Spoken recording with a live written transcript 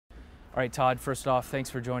All right, Todd, first off, thanks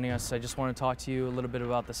for joining us. I just want to talk to you a little bit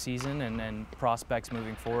about the season and prospects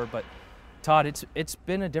moving forward. But Todd, it's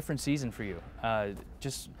been a different season for you. I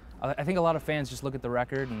think a lot of fans just look at the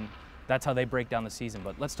record and that's how they break down the season.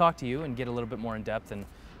 But let's talk to you and get a little bit more in depth and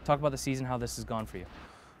talk about the season, how this has gone for you.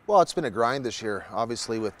 Well, it's been a grind this year,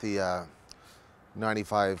 obviously, with the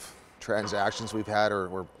 95 transactions we've had,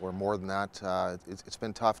 or more than that. It's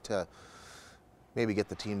been tough to maybe get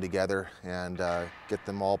the team together and get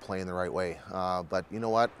them all playing the right way. But you know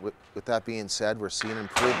what? With that being said, we're seeing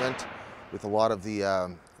improvement with a lot of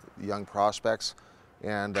the young prospects.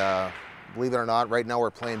 And believe it or not, right now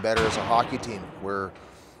we're playing better as a hockey team. We're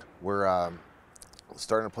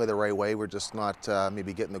starting to play the right way. We're just not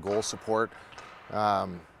maybe getting the goal support.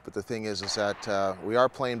 But the thing is that we are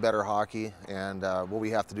playing better hockey, and what we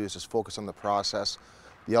have to do is just focus on the process.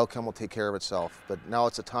 The outcome will take care of itself. But now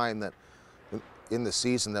it's a time that in the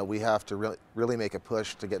season that we have to really make a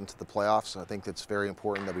push to get into the playoffs. I think it's very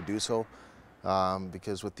important that we do so,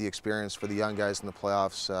 because with the experience for the young guys in the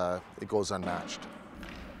playoffs, it goes unmatched.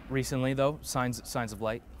 Recently, though, signs of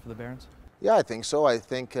light for the Barons? Yeah, I think so. I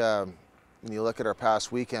think when you look at our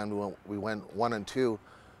past weekend, we went 1-2.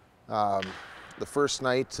 The first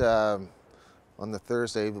night on the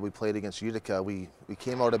Thursday that we played against Utica, we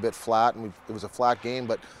came out a bit flat, and it was a flat game.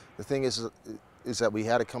 But the thing is that we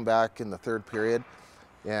had to come back in the third period,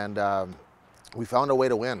 and we found a way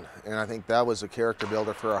to win. And I think that was a character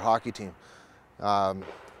builder for our hockey team. The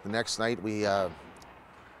next night we had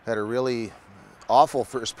a really awful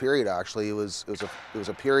first period. Actually, it was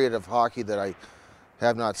a period of hockey that I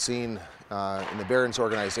have not seen in the Barons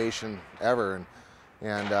organization ever.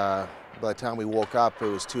 And by the time we woke up, it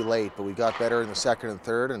was too late. But we got better in the second and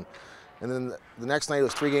third, and then the next night it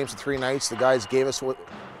was 3 games in 3 nights. The guys gave us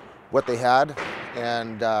what they had,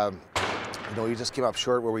 and you just came up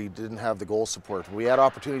short where we didn't have the goal support. We had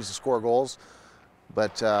opportunities to score goals,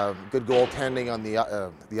 but good goaltending on the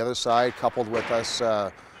other side, coupled with us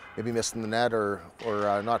maybe missing the net or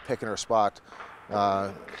not picking our spot,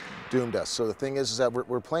 doomed us. So the thing is that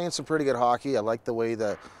we're playing some pretty good hockey. I like the way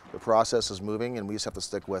the process is moving, and we just have to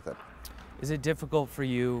stick with it. Is it difficult for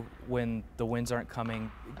you when the wins aren't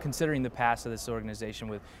coming, considering the past of this organization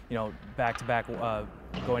with, back-to-back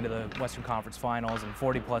going to the Western Conference Finals and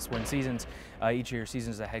 40-plus win seasons each of your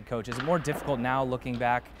seasons as a head coach? Is it more difficult now looking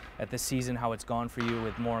back at this season, how it's gone for you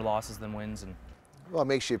with more losses than wins? Well, it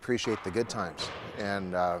makes you appreciate the good times.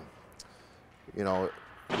 And,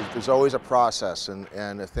 there's always a process.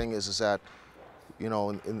 And the thing is that,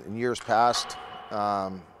 in years past,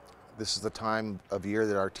 this is the time of year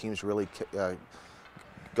that our teams really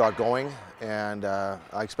got going, and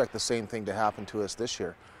I expect the same thing to happen to us this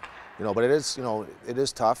year. But it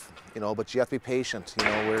is tough. But you have to be patient.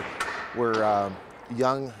 We're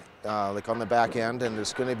young, like on the back end, and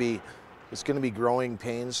it's going to be growing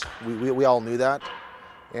pains. We all knew that,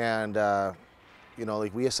 and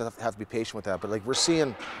we just have to be patient with that. But we're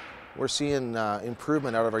seeing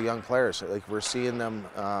improvement out of our young players. We're seeing them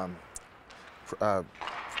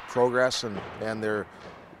progress, and they're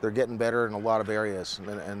getting better in a lot of areas,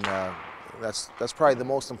 and that's probably the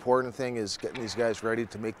most important thing, is getting these guys ready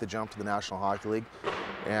to make the jump to the National Hockey League.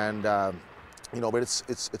 And but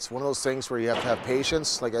it's one of those things where you have to have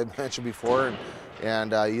patience, like I mentioned before,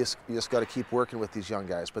 and you just got to keep working with these young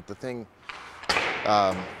guys. But the thing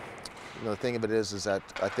the thing of it is that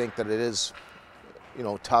I think that it is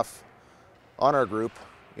tough on our group,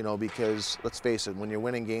 because let's face it, when you're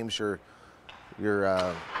winning games, you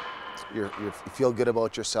feel good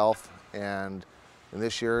about yourself, and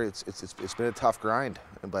this year it's been a tough grind,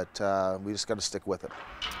 but we just got to stick with it.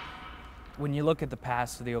 When you look at the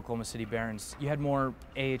past of the Oklahoma City Barons, you had more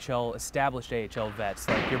established AHL vets,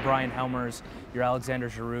 like your Brian Helmers, your Alexander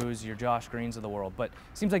Giroux, your Josh Greens of the world. But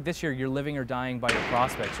it seems like this year you're living or dying by your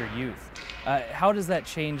prospects, your youth. How does that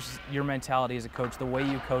change your mentality as a coach, the way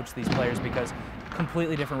you coach these players, because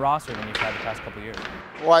completely different roster than you've had the past couple of years?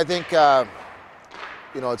 Well, I think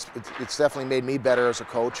it's definitely made me better as a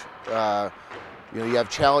coach. You have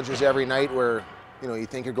challenges every night where you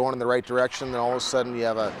think you're going in the right direction, then all of a sudden you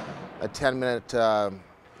have a 10-minute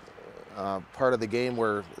part of the game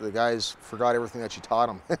where the guys forgot everything that you taught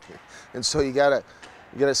them, and so you gotta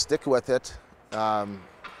stick with it.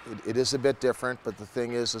 It is a bit different, but the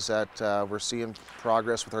thing is that we're seeing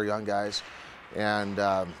progress with our young guys, and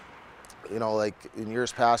like in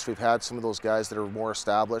years past, we've had some of those guys that are more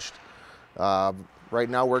established. Right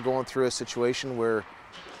now, we're going through a situation where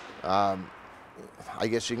I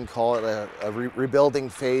guess you can call it a rebuilding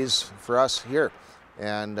phase for us here.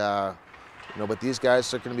 And, but these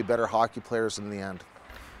guys are going to be better hockey players in the end.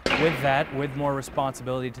 With that, with more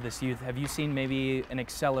responsibility to this youth, have you seen maybe an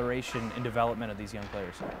acceleration in development of these young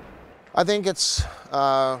players? I think it's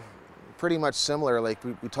pretty much similar. Like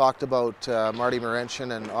we talked about Marty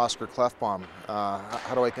Marincin and Oscar Clefbaum.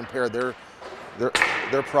 How do I compare their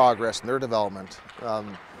progress and their development?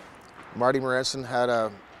 Marty Marincin had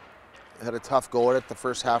a tough go at it the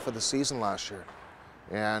first half of the season last year,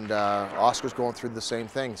 and Oscar's going through the same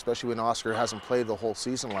thing, especially when Oscar hasn't played the whole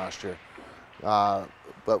season last year.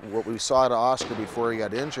 But what we saw at Oscar before he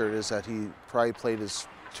got injured is that he probably played his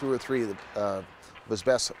 2 or 3 of his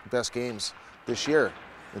best games this year.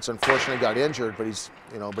 It's unfortunate he got injured, but he's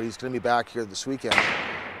going to be back here this weekend.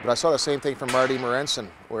 But I saw the same thing from Marty Marincin,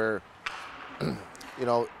 where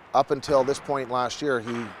up until this point last year,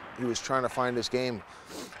 he was trying to find his game,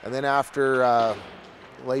 and then after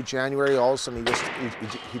late January, all of a sudden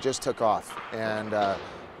he just took off, and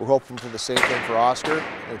we're hoping for the same thing for Oscar.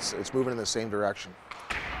 It's moving in the same direction.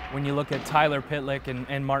 When you look at Tyler Pitlick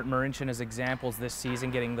and Martin Marincin as examples this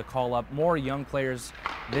season, getting the call up, more young players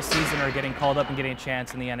this season are getting called up and getting a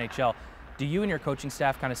chance in the NHL. Do you and your coaching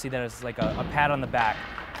staff kind of see that as like a pat on the back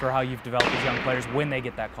for how you've developed these young players when they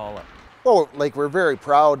get that call up? Well, like, we're very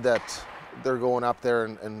proud that they're going up there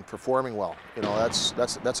and performing well.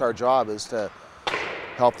 That's our job, is to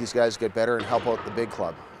help these guys get better and help out the big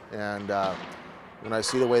club. And when I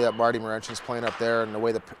see the way that Marty Marincin's playing up there and the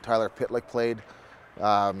way that Tyler Pitlick played,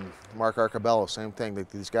 Mark Arcabello, same thing.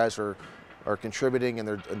 These guys are contributing, and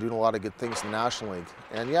they're doing a lot of good things in the National League.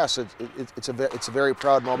 And yes, it's a very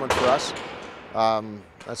proud moment for us.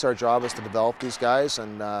 That's our job, is to develop these guys,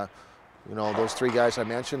 and those 3 guys I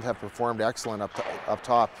mentioned have performed excellent up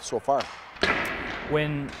top so far.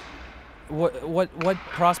 What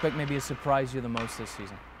prospect maybe has surprised you the most this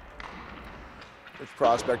season? Which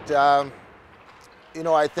prospect? I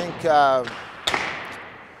think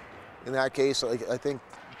in that case, I think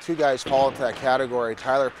 2 guys fall into that category: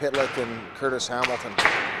 Tyler Pitlick and Curtis Hamilton.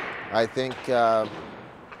 I think I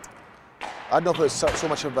don't know if it was so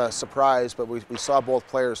much of a surprise, but we saw both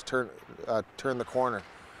players turn the corner.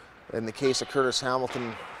 In the case of Curtis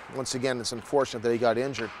Hamilton, once again, it's unfortunate that he got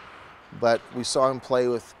injured, but we saw him play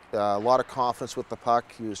with a lot of confidence with the puck.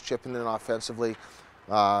 He was chipping in offensively.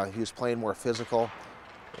 He was playing more physical,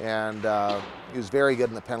 and he was very good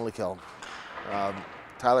in the penalty kill.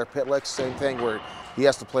 Tyler Pitlick, same thing, where he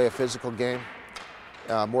has to play a physical game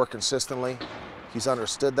more consistently. He's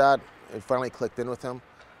understood that. It finally clicked in with him.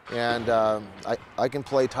 And I can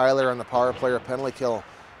play Tyler on the power play or penalty kill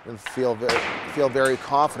and feel very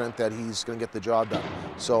confident that he's going to get the job done.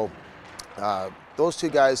 So those 2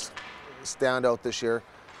 guys stand out this year,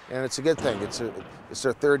 and it's a good thing. It's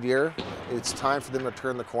their 3rd year. It's time for them to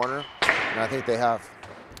turn the corner, and I think they have.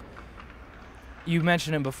 You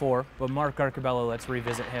mentioned him before, but Mark Arcabello, let's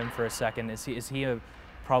revisit him for a second. Is he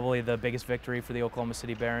probably the biggest victory for the Oklahoma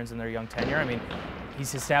City Barons in their young tenure? I mean,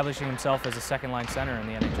 he's establishing himself as a second-line center in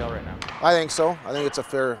the NHL right now. I think so. I think it's a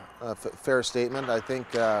fair statement. I think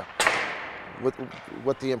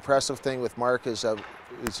what the impressive thing with Mark is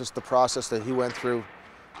just the process that he went through.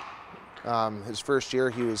 His first year,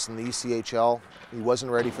 he was in the ECHL. He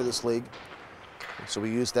wasn't ready for this league. So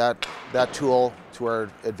we used that tool to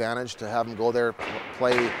our advantage to have him go there,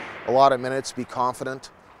 play a lot of minutes, be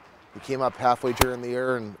confident. He came up halfway during the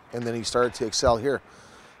year, and then he started to excel here.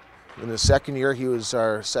 In his 2nd year, he was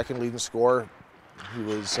our 2nd leading scorer. He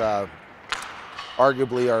was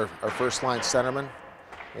arguably our first-line centerman,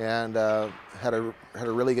 and had a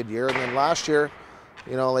really good year. And then last year,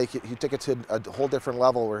 he took it to a whole different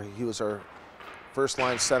level, where he was our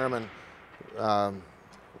first-line centerman.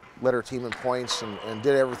 Led our team in points and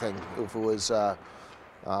did everything. If it was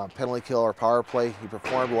penalty kill or power play, he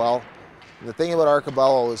performed well. And the thing about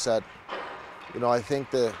Arcabello is that, I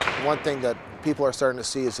think the one thing that people are starting to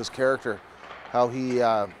see is his character. How he's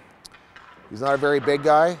not a very big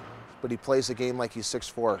guy, but he plays the game like he's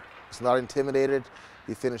 6'4". He's not intimidated.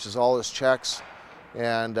 He finishes all his checks,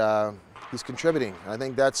 and he's contributing. I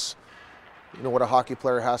think that's what a hockey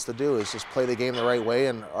player has to do, is just play the game the right way,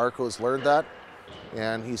 and Arco's learned that.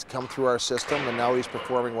 And he's come through our system, and now he's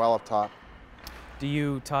performing well up top. Do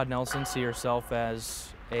you, Todd Nelson, see yourself as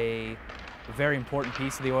a very important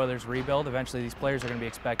piece of the Oilers' rebuild? Eventually, these players are going to be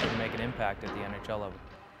expected to make an impact at the NHL level.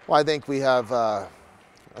 Well, I think we have a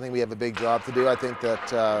big job to do. I think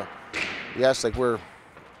that yes, like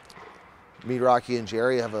me, Rocky, and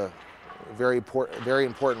Jerry have a very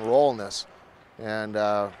important role in this, and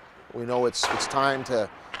we know it's time to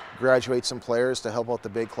graduate some players to help out the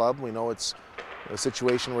big club. We know it's a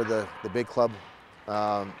situation where the big club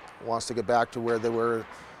wants to get back to where they were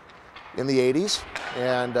in the 80s,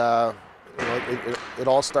 and it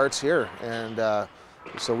all starts here. And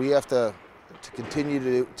So we have to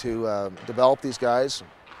continue to develop these guys,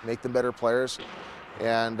 make them better players,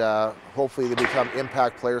 and hopefully they become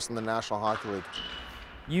impact players in the National Hockey League.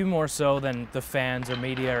 You more so than the fans or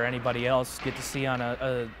media or anybody else get to see on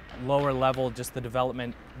a lower level just the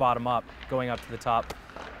development bottom up, going up to the top.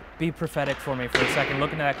 Be prophetic for me for a second,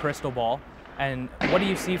 looking at that crystal ball, and what do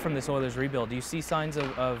you see from this Oilers rebuild? Do you see signs of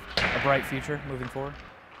a bright future moving forward?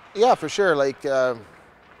 Yeah, for sure. Like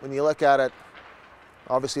when you look at it,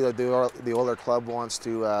 obviously the Oilers club wants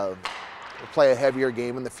to play a heavier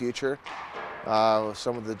game in the future.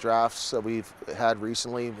 Some of the drafts that we've had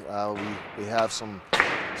recently, we have some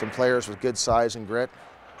players with good size and grit,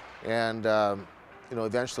 and you know,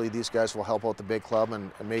 eventually these guys will help out the big club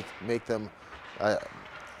and make them,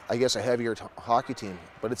 I guess, a heavier hockey team.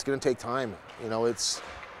 But it's going to take time. You know, it's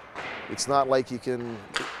not like you can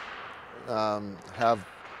have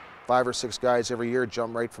 5 or 6 guys every year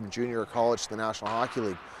jump right from junior or college to the National Hockey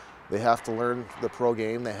League. They have to learn the pro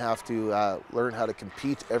game. They have to learn how to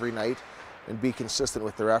compete every night and be consistent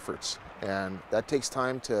with their efforts. And that takes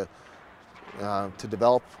time to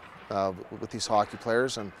develop with these hockey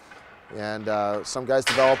players. And some guys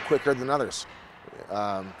develop quicker than others.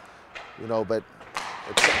 You know, but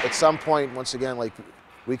at some point, once again, like,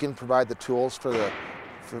 we can provide the tools for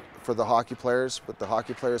the hockey players, but the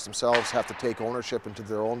hockey players themselves have to take ownership into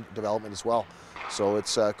their own development as well. So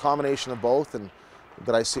it's a combination of both,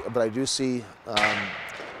 but I do see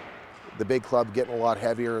the big club getting a lot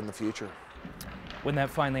heavier in the future. When that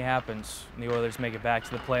finally happens and the Oilers make it back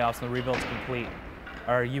to the playoffs and the rebuild's complete,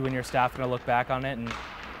 are you and your staff going to look back on it and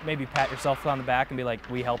maybe pat yourself on the back and be like,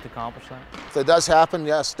 we helped accomplish that? If it does happen,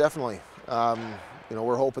 yes, definitely. You know,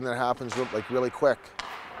 we're hoping that it happens really quick,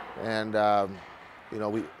 and you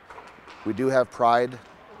know, we do have pride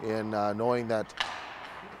in knowing that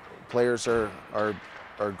players are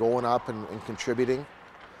going up and contributing,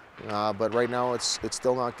 but right now it's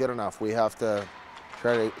still not good enough. We have to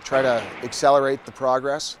try to accelerate the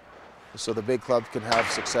progress so the big club can have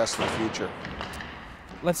success in the future.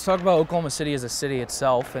 Let's talk about Oklahoma City as a city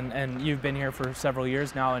itself, and you've been here for several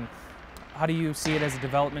years now, and how do you see it as a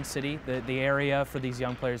development city, the area for these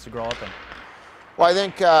young players to grow up in? Well, I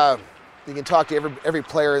think you can talk to every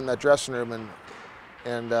player in that dressing room,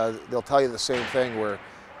 and they'll tell you the same thing, where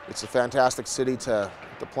it's a fantastic city to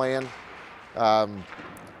play in.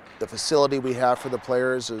 The facility we have for the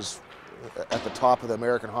players is at the top of the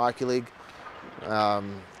American Hockey League.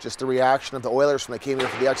 Just the reaction of the Oilers when they came here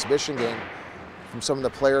for the exhibition game, from some of the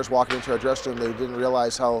players walking into our dressing room, they didn't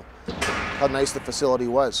realize how nice the facility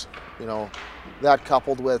was. You know, that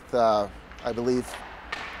coupled with, I believe,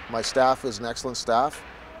 my staff is an excellent staff,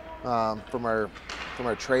 from our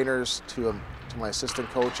trainers to my assistant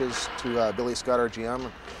coaches to Billy Scott, our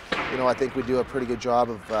GM. You know, I think we do a pretty good job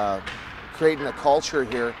of creating a culture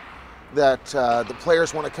here that the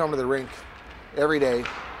players want to come to the rink every day,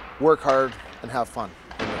 work hard, and have fun.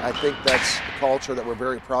 And I think that's a culture that we're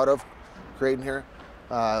very proud of creating here.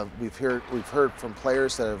 We've heard from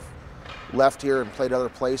players that have left here and played other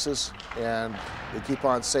places, and they keep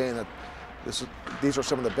on saying that these are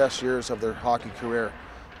some of the best years of their hockey career,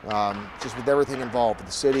 just with everything involved, with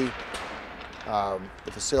the city,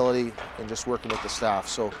 the facility, and just working with the staff.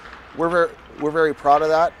 So we're very proud of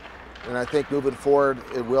that, and I think moving forward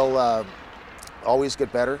it will always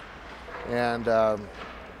get better. And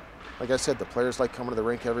like I said, the players like coming to the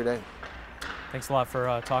rink every day. Thanks a lot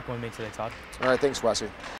for talking with me today, Todd. All right, thanks, Wesley.